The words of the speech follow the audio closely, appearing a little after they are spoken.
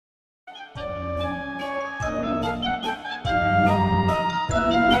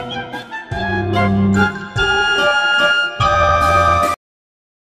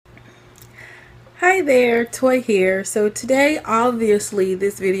there, Toy here. So today, obviously,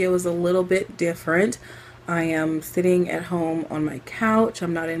 this video is a little bit different. I am sitting at home on my couch.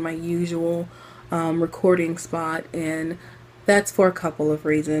 I'm not in my usual recording spot, and that's for a couple of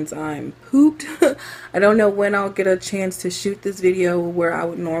reasons. I'm pooped. I don't know when I'll get a chance to shoot this video where I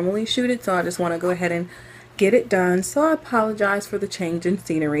would normally shoot it, so I just want to go ahead and get it done. So I apologize for the change in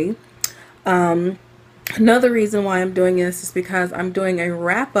scenery. Another reason why I'm doing this is because I'm doing a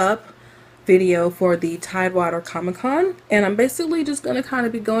wrap-up video for the Tidewater Comicon, and I'm basically just going to kind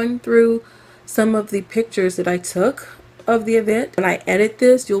of be going through some of the pictures that I took of the event. When I edit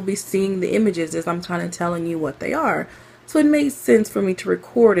this, you'll be seeing the images as I'm kind of telling you what they are. So it made sense for me to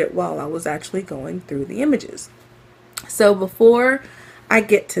record it while I was actually going through the images. So before I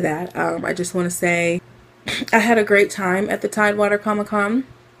get to that, I just want to say I had a great time at the Tidewater Comicon.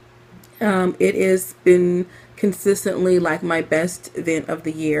 It has been consistently like my best event of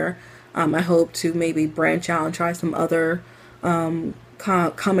the year. I hope to maybe branch out and try some other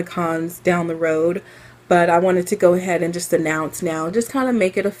Comic-Cons down the road. But I wanted to go ahead and just announce now, just kind of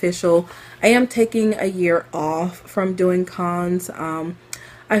make it official. I am taking a year off from doing cons.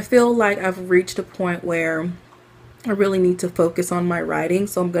 I feel like I've reached a point where I really need to focus on my writing.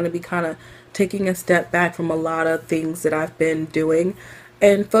 So I'm going to be kind of taking a step back from a lot of things that I've been doing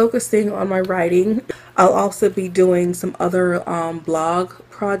and focusing on my writing. I'll also be doing some other blog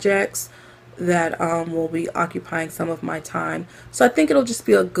projects that will be occupying some of my time. So I think it'll just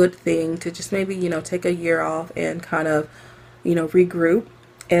be a good thing to just maybe, take a year off and kind of, regroup.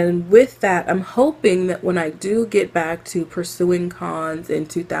 And with that, I'm hoping that when I do get back to pursuing cons in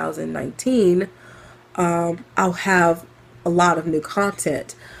 2019, I'll have a lot of new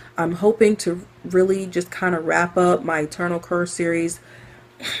content. I'm hoping to really just kind of wrap up my Eternal Curse series,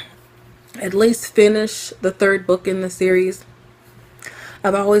 at least finish the third book in the series.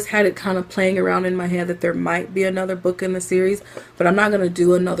 I've always had it kind of playing around in my head that there might be another book in the series, but I'm not going to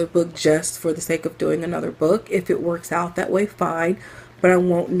do another book just for the sake of doing another book. If it works out that way, fine, but I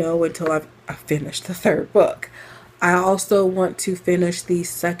won't know until I've finished the third book. I also want to finish the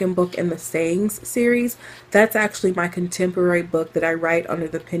second book in the Sayings series. That's actually my contemporary book that I write under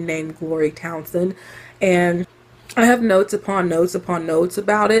the pen name Glory Townsend, and I have notes upon notes upon notes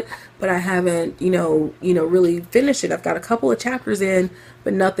about it, but I haven't, really finished it. I've got a couple of chapters in,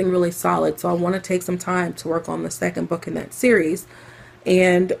 but nothing really solid. So I want to take some time to work on the second book in that series.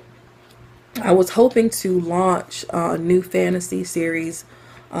 And I was hoping to launch a new fantasy series,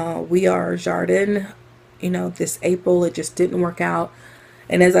 We Are Jardin, this April. It just didn't work out.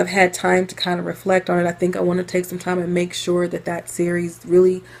 And as I've had time to kind of reflect on it, I think I want to take some time and make sure that that series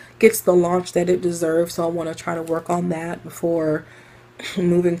really gets the launch that it deserves. So I want to try to work on that before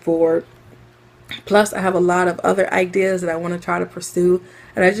moving forward. Plus, I have a lot of other ideas that I want to try to pursue,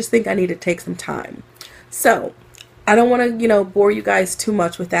 and I just think I need to take some time. So I don't want to, bore you guys too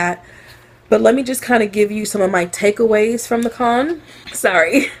much with that, but let me just kind of give you some of my takeaways from the con.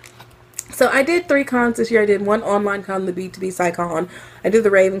 Sorry. So I did 3 cons this year. I did one online con, the B2B SciCon. I did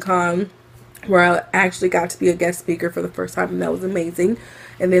the Raven Con, where I actually got to be a guest speaker for the first time, and that was amazing.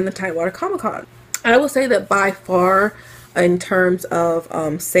 And then the Tidewater Comicon. I will say that by far, in terms of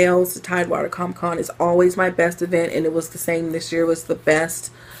sales, the Tidewater Comicon is always my best event, and it was the same this year. It was the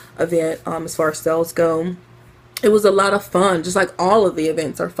best event as far as sales go. It was a lot of fun, just like all of the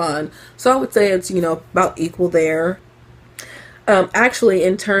events are fun. So I would say it's, about equal there. Actually,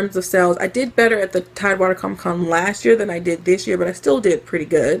 in terms of sales, I did better at the Tidewater Comicon last year than I did this year, but I still did pretty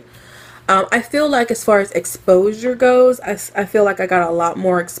good. I feel like as far as exposure goes, I feel like I got a lot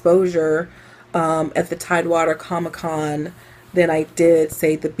more exposure at the Tidewater Comicon than I did,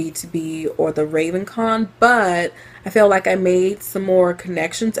 say, the B2B or the Raven Con, but I feel like I made some more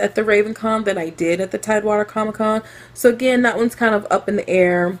connections at the Raven Con than I did at the Tidewater Comicon. So again, that one's kind of up in the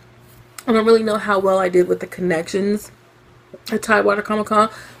air. I don't really know how well I did with the connections at Tidewater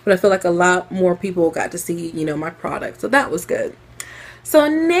Comicon, but I feel like a lot more people got to see, my product, so that was good. So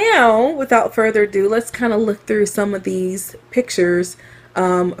now, without further ado, let's kind of look through some of these pictures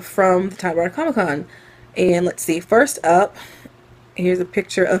from the Tidewater Comicon. And let's see, first up, here's a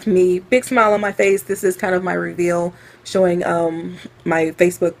picture of me, big smile on my face. This is kind of my reveal, showing my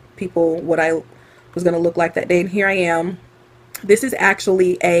Facebook people what I was going to look like that day. And here I am. This is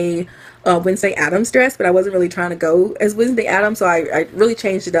actually a Wednesday Addams dress, but I wasn't really trying to go as Wednesday Addams, so I really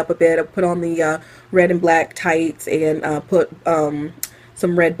changed it up a bit. I put on the red and black tights and put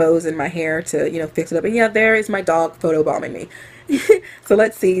some red bows in my hair to, fix it up. And yeah, there is my dog photobombing me. So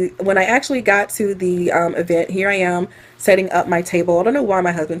let's see. When I actually got to the event, here I am setting up my table. I don't know why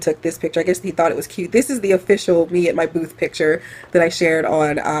my husband took this picture. I guess he thought it was cute. This is the official me at my booth picture that I shared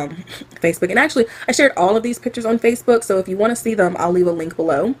on Facebook. And actually, I shared all of these pictures on Facebook. So if you want to see them, I'll leave a link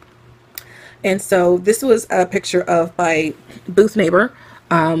below. And so this was a picture of my booth neighbor.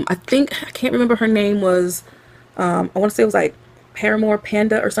 I can't remember her name was, I want to say it was like Paramore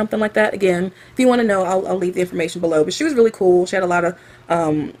Panda or something like that. Again, if you want to know, I'll leave the information below. But she was really cool. She had a lot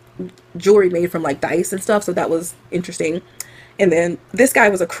of jewelry made from like dice and stuff, so that was interesting. And then this guy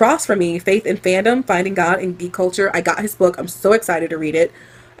was across from me, Faith and Fandom, Finding God in Geek Culture. I got his book. I'm so excited to read it.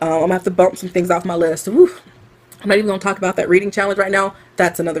 I'm gonna have to bump some things off my list. Woo. I'm not even going to talk about that reading challenge right now.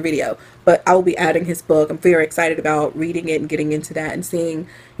 That's another video. But I will be adding his book. I'm very excited about reading it and getting into that and seeing,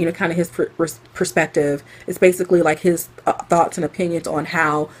 you know, kind of his perspective. It's basically like his thoughts and opinions on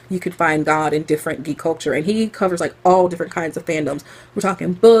how you can find God in different geek culture. And he covers like all different kinds of fandoms. We're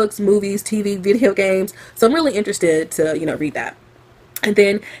talking books, movies, TV, video games. So I'm really interested to, you know, read that. And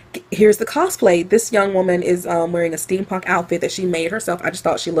then here's the cosplay. This young woman is wearing a steampunk outfit that she made herself. I just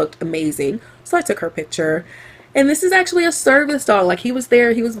thought she looked amazing. So I took her picture. And this is actually a service dog. Like, he was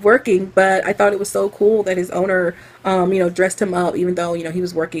there, he was working, but I thought it was so cool that his owner, you know, dressed him up, even though, you know, he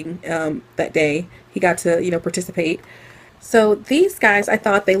was working that day. He got to, you know, participate. So these guys, I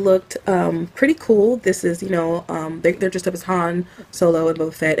thought they looked pretty cool. This is, you know, they're dressed up as Han, Solo, and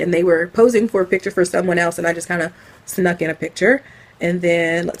Boba Fett, and they were posing for a picture for someone else, and I just kind of snuck in a picture. And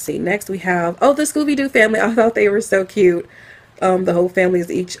then, let's see, next we have, oh, the Scooby-Doo family. I thought they were so cute. The whole family is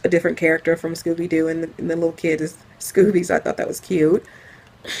each a different character from Scooby-Doo, and the little kid is Scooby, so I thought that was cute.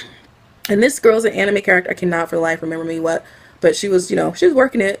 And this girl's an anime character. I cannot for the life remember me what, but she was, you know, she was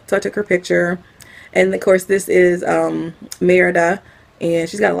working it, so I took her picture. And of course, this is Merida, and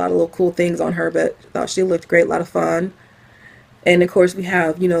she's got a lot of little cool things on her, but I thought she looked great, a lot of fun. And of course, we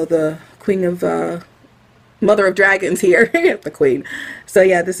have, you know, the Queen of Mother of Dragons here, the Queen. So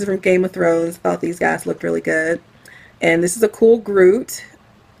yeah, this is from Game of Thrones. I thought these guys looked really good. And this is a cool Groot.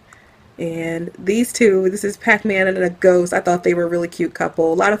 And these two, this is Pac-Man and a ghost. I thought they were a really cute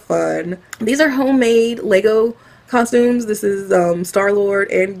couple. A lot of fun. These are homemade Lego costumes. This is Star-Lord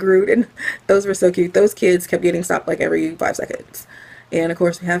and Groot. And those were so cute. Those kids kept getting stopped like every 5 seconds. And of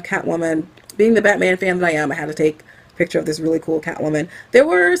course we have Catwoman. Being the Batman fan that I am, I had to take a picture of this really cool Catwoman. There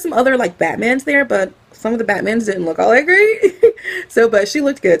were some other like Batmans there, but some of the Batmans didn't look all that great. So, but she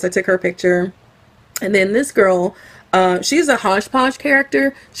looked good, so I took her picture. And then this girl, she's a hodgepodge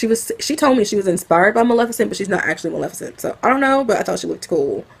character. She told me she was inspired by Maleficent, but she's not actually Maleficent. So I don't know, but I thought she looked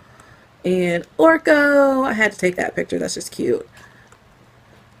cool. And Orko, I had to take that picture. That's just cute.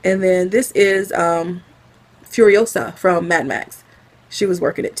 And then this is Furiosa from Mad Max. She was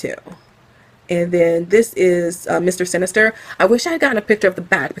working it too. And then this is Mr. Sinister. I wish I had gotten a picture of the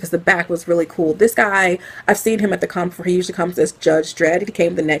back because the back was really cool. This guy, I've seen him at the con before. He usually comes as Judge Dredd. He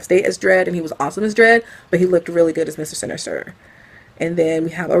came the next day as Dredd, and he was awesome as Dredd, but he looked really good as Mr. Sinister. And then we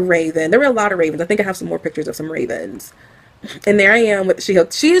have a raven. There were a lot of ravens. I think I have some more pictures of some ravens. And there I am with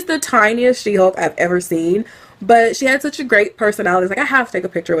She-Hulk. She is the tiniest She-Hulk I've ever seen, but she had such a great personality. It's like, I have to take a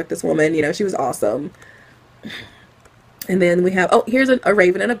picture with this woman. You know, she was awesome. And then we have, oh, here's a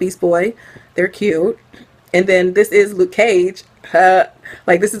raven and a beast boy. They're cute. And then this is Luke Cage.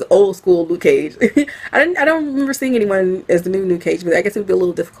 Like, this is old school Luke Cage. I don't remember seeing anyone as the new Luke Cage, but I guess it would be a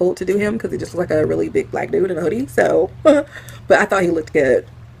little difficult to do him because he just looks like a really big black dude in a hoodie. So, but I thought he looked good.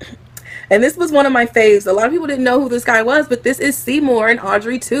 And this was one of my faves. A lot of people didn't know who this guy was, but this is Seymour and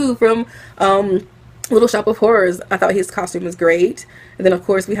Audrey too from Little Shop of Horrors. I thought his costume was great. And then of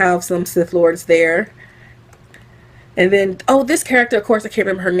course we have some Sith Lords there. And then, oh, this character, of course, I can't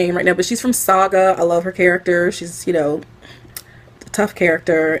remember her name right now, but she's from Saga. I love her character. She's, you know, a tough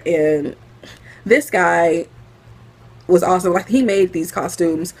character. And this guy was awesome. Like, he made these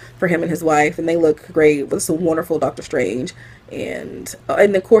costumes for him and his wife, and they look great. It was a wonderful Doctor Strange. And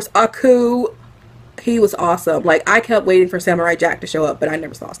of course, Aku, he was awesome. Like, I kept waiting for Samurai Jack to show up, but I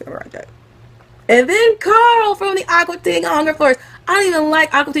never saw Samurai Jack. And then Carl from the Aqua Teen Hunger Force. I don't even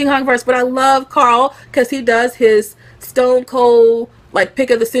like Aqua Teen Hunger Force, but I love Carl because he does his Stone Cold like pick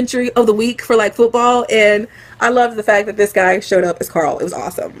of the century of the week for like football, and I loved the fact that this guy showed up as Carl. It was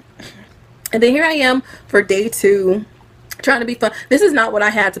awesome. And then here I am for day 2, trying to be fun. This is not what I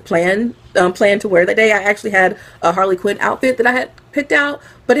had to plan to wear that day. I actually had a Harley Quinn outfit that I had picked out,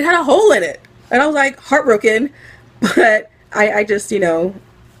 but it had a hole in it, and I was like heartbroken. But I just, you know,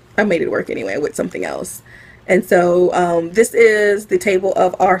 I made it work anyway with something else. And so this is the table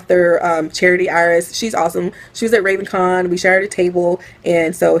of Arthur, Charity Iris. She's awesome. She was at RavenCon. We shared a table,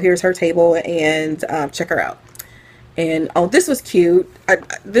 and so here's her table, and check her out. And oh, this was cute.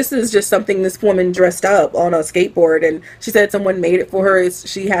 This is just something this woman dressed up on a skateboard, and she said someone made it for her.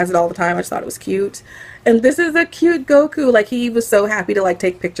 She has it all the time. I just thought it was cute. And this is a cute Goku. Like, he was so happy to like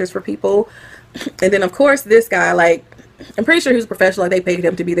take pictures for people. And then of course this guy, like, I'm pretty sure he was professional. Like, they paid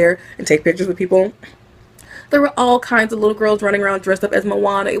him to be there and take pictures with people. There were all kinds of little girls running around dressed up as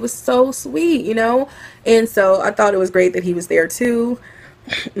Moana. It was so sweet, you know? And so I thought it was great that he was there too.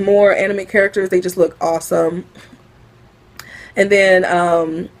 More anime characters, they just look awesome. And then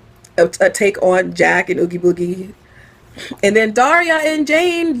a take on Jack and Oogie Boogie. And then Daria and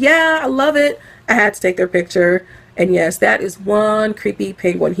Jane. Yeah, I love it. I had to take their picture. And yes, that is one creepy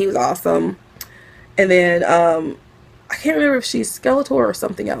penguin. He was awesome. And then I can't remember if she's Skeletor or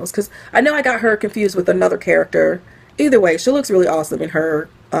something else, because I know I got her confused with another character. Either way, she looks really awesome in her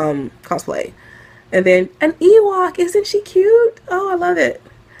cosplay. And then an Ewok. Isn't she cute? Oh, I love it.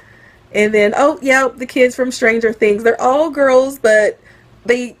 And then, oh, yeah, the kids from Stranger Things. They're all girls, but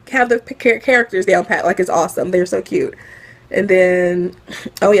they have the characters down pat. Like, it's awesome. They're so cute. And then,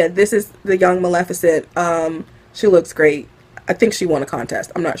 oh, yeah, this is the young Maleficent. She looks great. I think she won a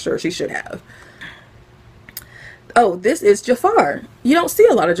contest. I'm not sure. She should have. Oh, this is Jafar. You don't see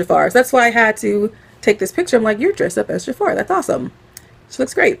a lot of Jafars. That's why I had to take this picture. I'm like, you're dressed up as Jafar. That's awesome. She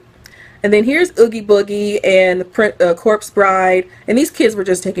looks great. And then here's Oogie Boogie and the Corpse Bride. And these kids were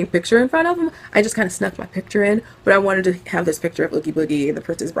just taking a picture in front of them. I just kind of snuck my picture in. But I wanted to have this picture of Oogie Boogie and the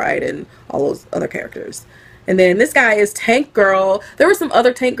Princess Bride and all those other characters. And then this guy is Tank Girl. There were some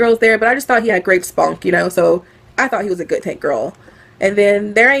other Tank Girls there, but I just thought he had great spunk, you know. So I thought he was a good Tank Girl. And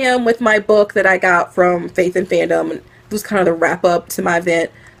then there I am with my book that I got from Faith and Fandom. And it was kind of the wrap up to my event.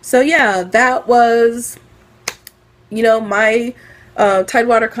 So yeah, that was, you know, my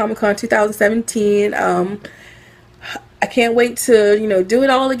Tidewater Comicon 2017. I can't wait to, you know, do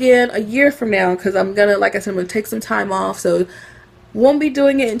it all again a year from now, because I'm gonna, like I said, I'm gonna take some time off. So won't be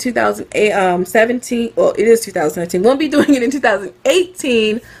doing it in 2017. Well, it is 2019. Won't be doing it in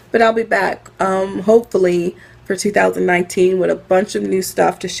 2018, but I'll be back hopefully for 2019 with a bunch of new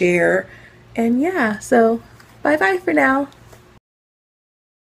stuff to share. And yeah, so bye bye for now.